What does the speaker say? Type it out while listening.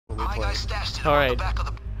play. Alright.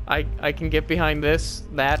 I can get behind this,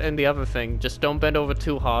 that, and the other thing. Just don't bend over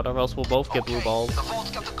too hard, or else we'll both get blue balls.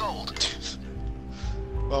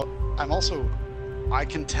 Well, I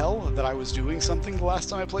can tell that I was doing something the last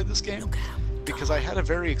time I played this game, because I had a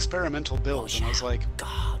very experimental build, and I was like,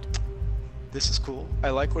 God, this is cool. I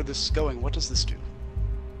like where this is going. What does this do?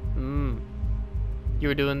 You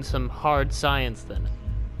were doing some hard science then.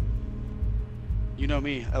 You know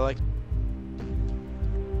me. I like.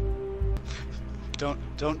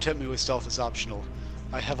 Don't tempt me with stealth as optional.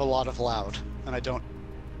 I have a lot of loud, and I don't.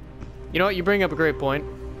 You know what? You bring up a great point.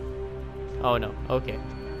 Oh no. Okay.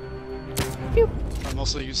 Phew. I'm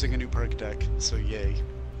also using a new perk deck, so yay.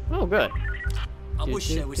 Oh, good. I wish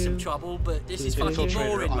there was some trouble, but this is fucking Infiltrator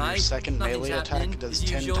boring, on your mate. second Nothing's melee attack happening, does as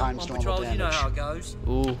 10 usual. times On normal patrols, damage. you know how it goes.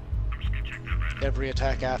 Ooh. Every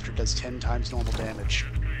attack after does 10 times normal damage.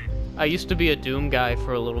 I used to be a Doom guy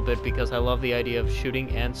for a little bit because I love the idea of shooting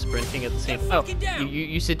and sprinting at the same time. Oh,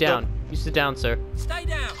 you sit down. You sit down, sir. Stay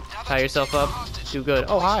down. Tie yourself up. Do good.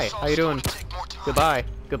 Oh, hi. How you doing? Goodbye.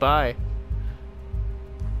 Goodbye.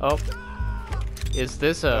 Oh. Is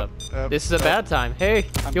this a... this is a bad time. Hey,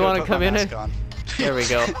 you want to come in? There we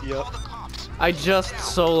go. Yep. I just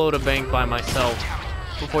soloed a bank by myself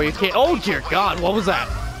before you came. Oh, dear God. What was that?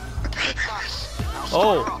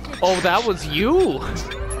 Oh. Oh, that was you.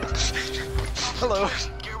 Hello.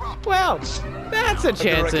 Well, that's a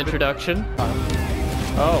chance introduction.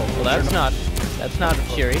 Oh, well, that's not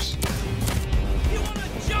cheery.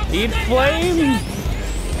 Eat flame!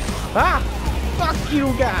 Ah! Fuck you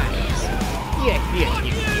guys! Yeah.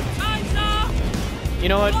 You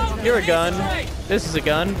know what? You're a gun. This is a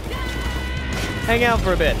gun. Hang out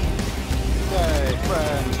for a bit. Hey,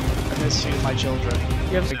 friend. I miss you, my children.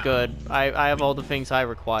 You're good. I have all the things I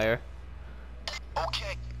require.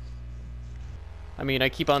 Okay. I mean, I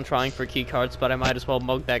keep on trying for key cards, but I might as well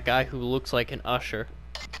mug that guy who looks like an usher.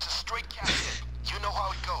 It's a straight casket. You know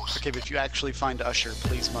how it goes. Okay, but if you actually find Usher,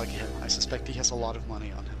 please mug him. I suspect he has a lot of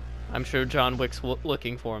money on him. I'm sure John Wick's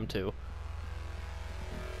looking for him too.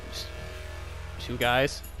 Just two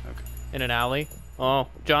guys in an alley. Oh,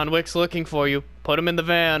 John Wick's looking for you. Put him in the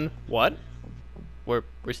van. What? We're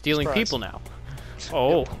stealing Surprise. people now.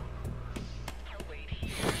 Oh. Yep.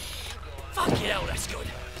 Fuck hell, that's good.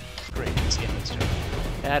 Great, this game is terrible.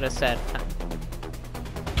 That is sad.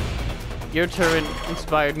 Your turret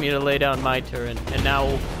inspired me to lay down my turret, and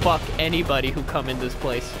now fuck anybody who come in this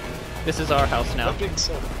place. This is our house now. That being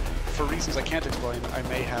said, for reasons I can't explain, I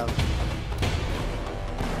may have...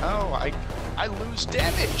 Oh, I lose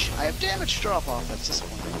damage! I have damage drop-off, that's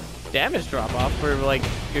disappointing. Damage drop off for, like,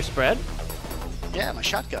 your spread? Yeah, my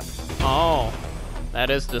shotgun. Oh, that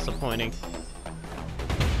is disappointing.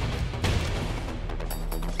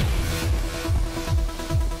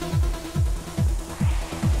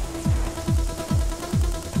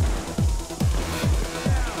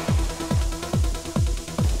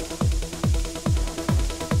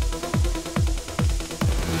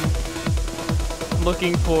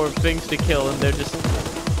 Looking for things to kill, and they're just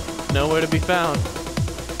nowhere to be found.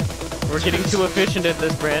 We're getting too efficient at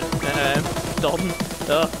this, Brant. Dalton.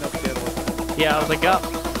 Yeah, I was like,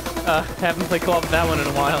 haven't played co-op with that one in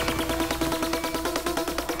a while.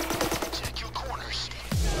 Check your corners.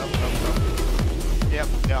 Yep.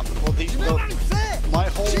 Well, my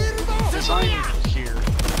whole design here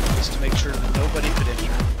is to make sure that nobody could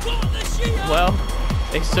enter. Well,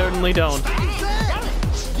 they certainly don't.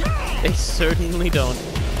 They certainly don't.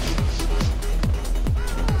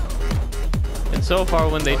 And so far,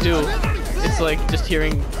 when they do, it's like just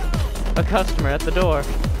hearing a customer at the door.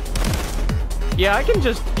 Yeah, I can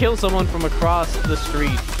just kill someone from across the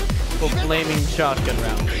street with flaming shotgun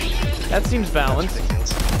rounds. That seems balanced.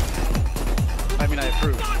 I mean, I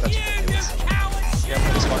approve. That's ridiculous. Yeah,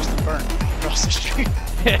 I just watch them burn across the street.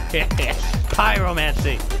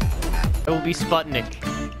 Pyromancy. It will be Sputnik.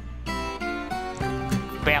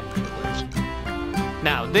 Bam.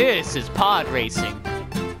 Now this is pod racing.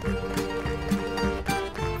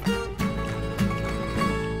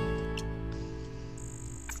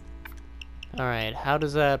 Alright, how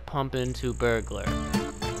does that pump into burglar?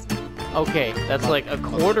 Okay, that's like a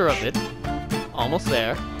quarter of it. Almost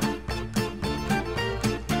there.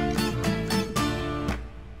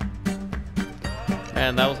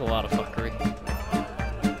 And that was a lot of fuckery.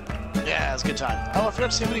 Yeah, it's a good time. Oh, I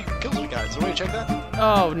forgot to see how many kills we got. Is there a way to check that?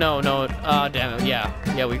 Oh, no. Damn it.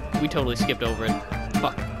 Yeah, we totally skipped over it.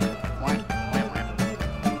 Fuck. Why?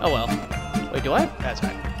 Oh well. Wait, do I? That's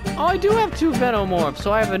right. Oh, I do have two Venomorphs.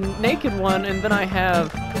 So I have a naked one, and then I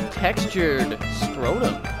have textured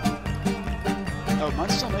scrotum. Oh,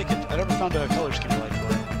 mine's still naked. I never found a color scheme I like for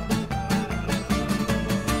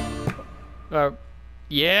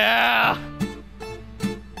Yeah!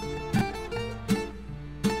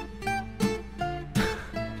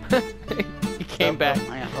 He came back.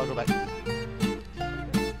 Hang on, I'll go back.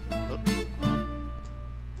 Oh.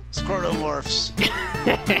 Squirtomorphs.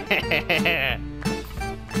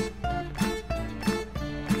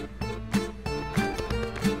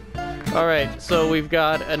 Alright, so we've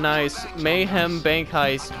got a nice mayhem bank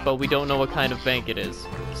heist, but we don't know what kind of bank it is.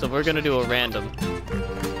 So we're gonna do a random.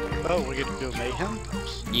 Oh, we're gonna do a mayhem?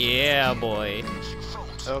 Yeah, boy.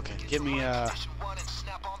 Okay, give me a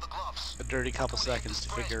dirty couple seconds to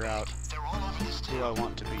figure out who I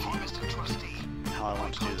want to be, how I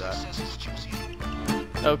want to do that.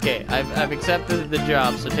 Okay, I've accepted the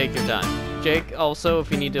job, so take your time. Jake, also,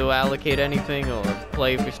 if you need to allocate anything or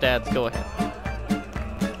play for stats, go ahead.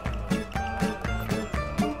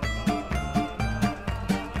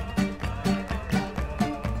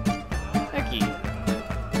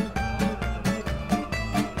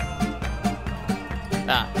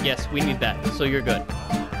 Yes, we need that, so you're good.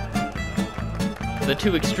 The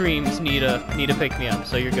two extremes need a pick me up,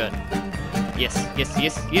 so you're good. Yes.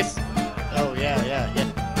 Oh yeah.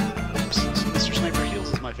 Mr. Sniper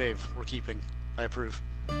Heals is my fave. We're keeping. I approve.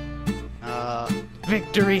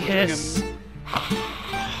 Victory hiss.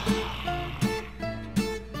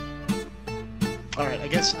 All right, I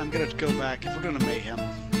guess I'm gonna go back. If we're doing a mayhem,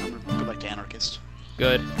 I'm gonna go back to anarchist.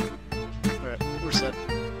 Good. All right, we're set.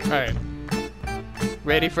 All right.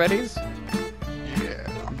 Ready, Freddy's? Yeah.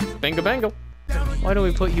 Bingo, bango. Why don't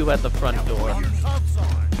we put you at the front door?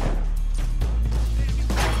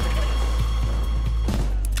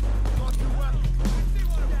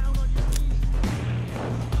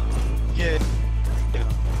 Yeah.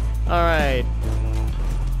 Alright.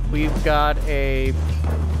 We've got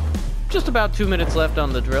just about 2 minutes left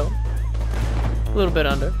on the drill. A little bit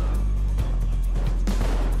under.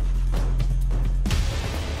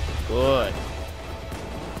 Good.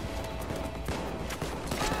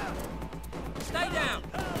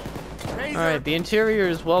 Alright, the interior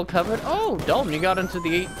is well covered. Oh, Dalton, you got into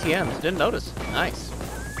the ATMs. Didn't notice. Nice.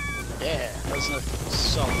 Yeah, that was a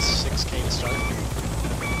solid 6K to start.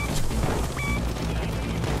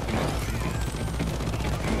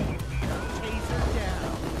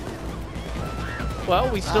 Well,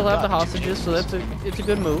 we still have the hostages, so it's a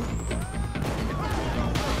good move.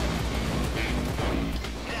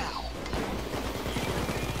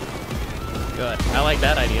 Good. I like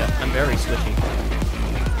that idea. I'm very switchy.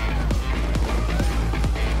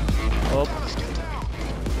 Oh.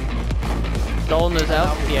 Dalton is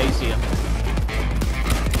out. Yeah, you see him.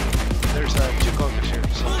 There's two cloakers here.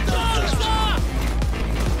 So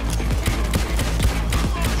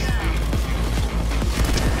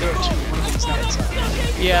there are two. One of them's not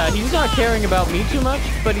inside. Yeah, he's not caring about me too much,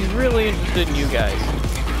 but he's really interested in you guys.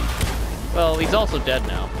 Well, he's also dead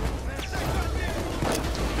now.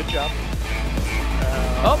 Good job.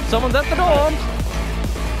 Oh, someone's at the door!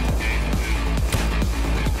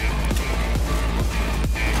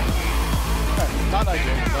 Not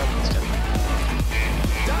ideal, but it's good.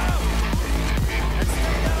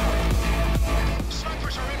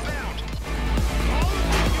 Snipers are inbound.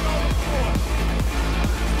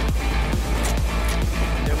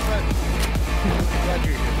 Yeah, but I'm glad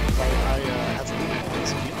you're here. I have a little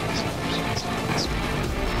points of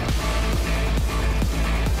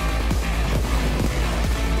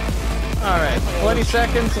Alright, 20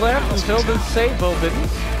 seconds left until the safe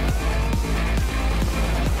opens.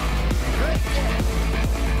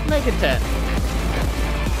 Make it 10.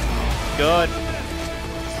 Good.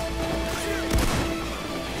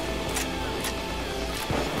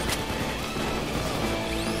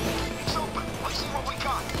 It's open. Let's see what we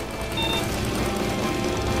got.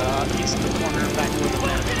 He's in the corner back where the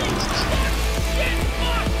land is.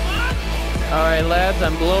 Alright, lads,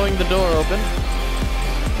 I'm blowing the door open.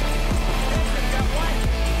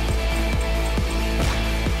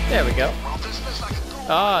 There we go.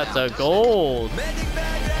 Ah, it's a gold.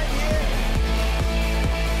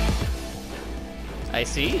 I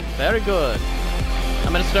see. Very good.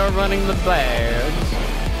 I'm gonna start running the bags.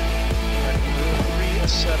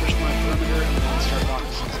 Reestablish my perimeter and then start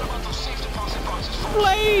locking things up.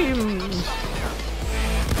 Flames!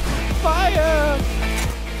 Fire!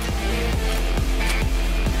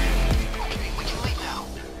 Okay, we can leave now.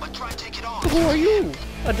 But try and take it off. Who are you?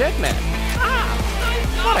 A dead man. Ah!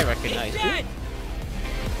 Thought I recognized you.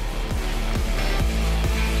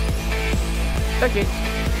 Okay.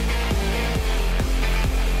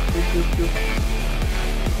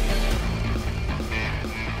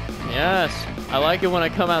 Yes, I like it when I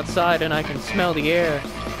come outside and I can smell the air,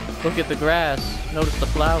 look at the grass, notice the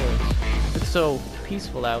flowers. It's so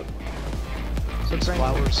peaceful out. Six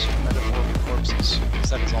flowers, metaphorical corpses.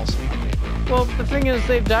 That is also my favorite. Well, the thing is,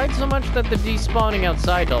 they've died so much that they're despawning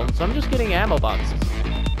outside, Dalton, so I'm just getting ammo boxes.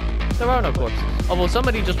 There are no corpses. Although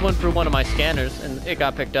somebody just went through one of my scanners, and it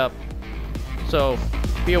got picked up. So,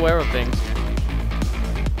 be aware of things.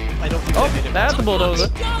 I don't think I made it. That's a bulldozer.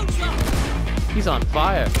 He's on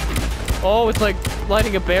fire. Oh, it's like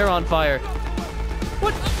lighting a bear on fire.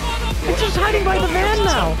 What? It's just hiding by the van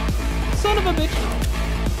now. Son of a bitch.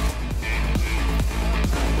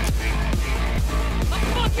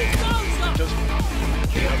 Just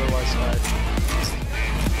the otherwise side.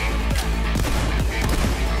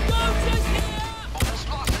 Almost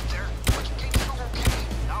lost it there, but you came through okay.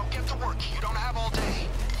 Now get to work. You don't have all day.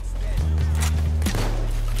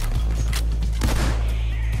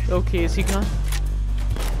 Okay, is he gone?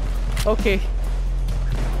 Okay.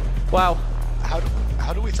 Wow.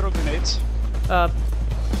 How do we throw grenades?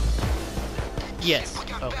 Yes. We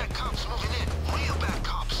got Okay. bad cops moving in. Real bad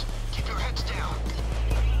cops. Keep your heads down.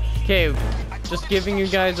 Okay, just giving you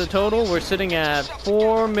guys a total, we're sitting at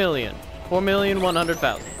 4 million.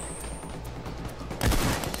 4,100,000.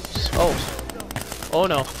 Oh. Oh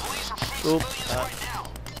no. Oops.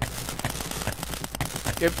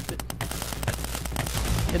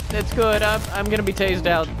 It's good. I'm gonna be tased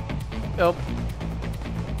out. Oh.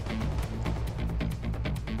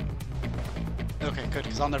 Okay, good,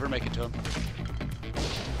 because I'll never make it to him.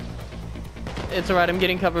 It's alright, I'm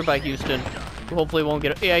getting covered by Houston. Hopefully won't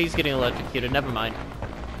get... Yeah, he's getting electrocuted. Never mind.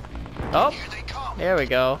 Oh! There we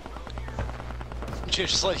go.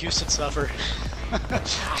 Just let Houston suffer. Yeah,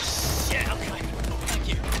 okay. Thank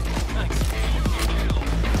you. Thanks.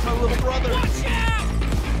 My little brother! Watch out!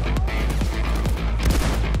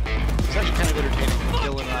 It's actually kind of entertaining.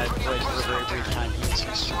 Dylan and I played for a very brief time. He was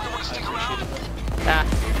used to it. I appreciated it. Ah.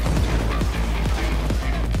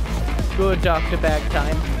 Good Dr. Bag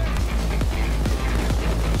time.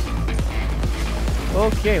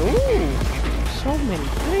 Okay, ooh! So many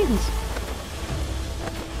things!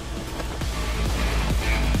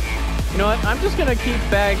 You know what? I'm just gonna keep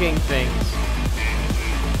bagging things.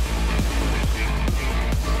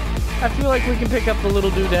 I feel like we can pick up the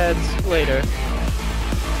little doodads later.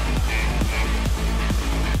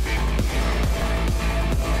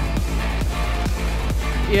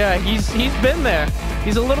 Yeah, he's been there.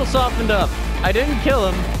 He's a little softened up. I didn't kill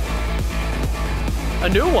him. A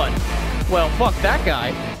new one. Well, fuck that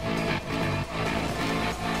guy.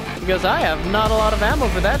 Because I have not a lot of ammo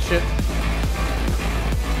for that shit.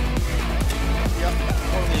 Yep,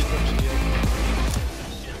 totally equipped to deal.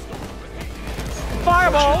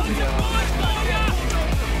 Fireball!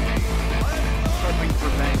 Prepping for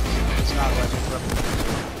banks is not like prepping.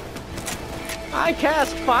 I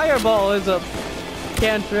cast Fireball as a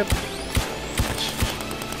cantrip.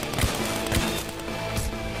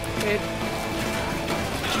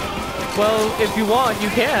 Well, if you want, you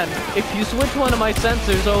can. If you switch one of my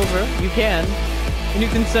sensors over, you can. And you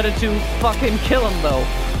can set it to fucking kill him, though.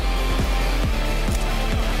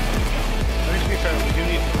 I mean, to be fair, we do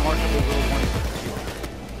need remarkably little money for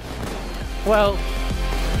it. Well,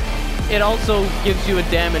 it also gives you a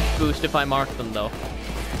damage boost if I mark them, though.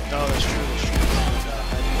 Oh, that's true, that's true.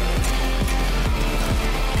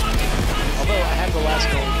 Although I have the last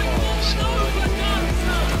gold bar, so...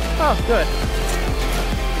 Oh, good.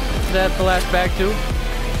 Is that the last bag, too?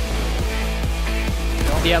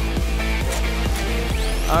 Yep.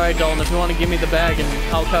 Alright, Dalton, if you want to give me the bag, and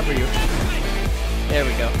I'll cover you. There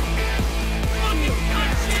we go.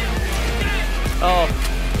 Oh,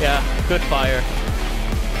 yeah, good fire.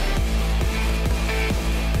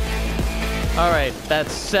 Alright,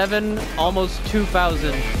 that's 7, almost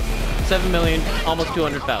 2,000. 7 million, almost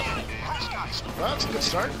 200,000. Well, that's a good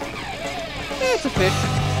start. Yeah, it's a fish.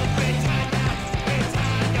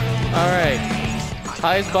 Alright.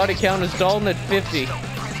 Highest body count is Dalton at 50.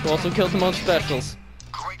 Who also killed the most specials.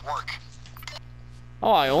 Great work.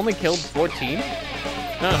 Oh, I only killed 14?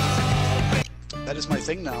 Huh. That is my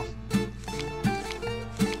thing now.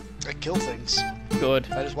 I kill things. Good.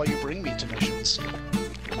 That is why you bring me to missions.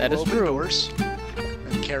 That is Open true. doors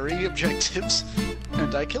and carry objectives,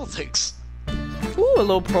 and I kill things. Ooh, a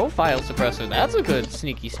low profile suppressor. That's a good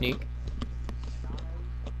sneaky sneak.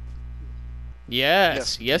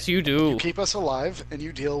 Yes, yes you do. You keep us alive, and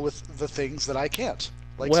you deal with the things that I can't.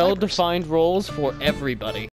 Like snipers. Well-defined roles for everybody.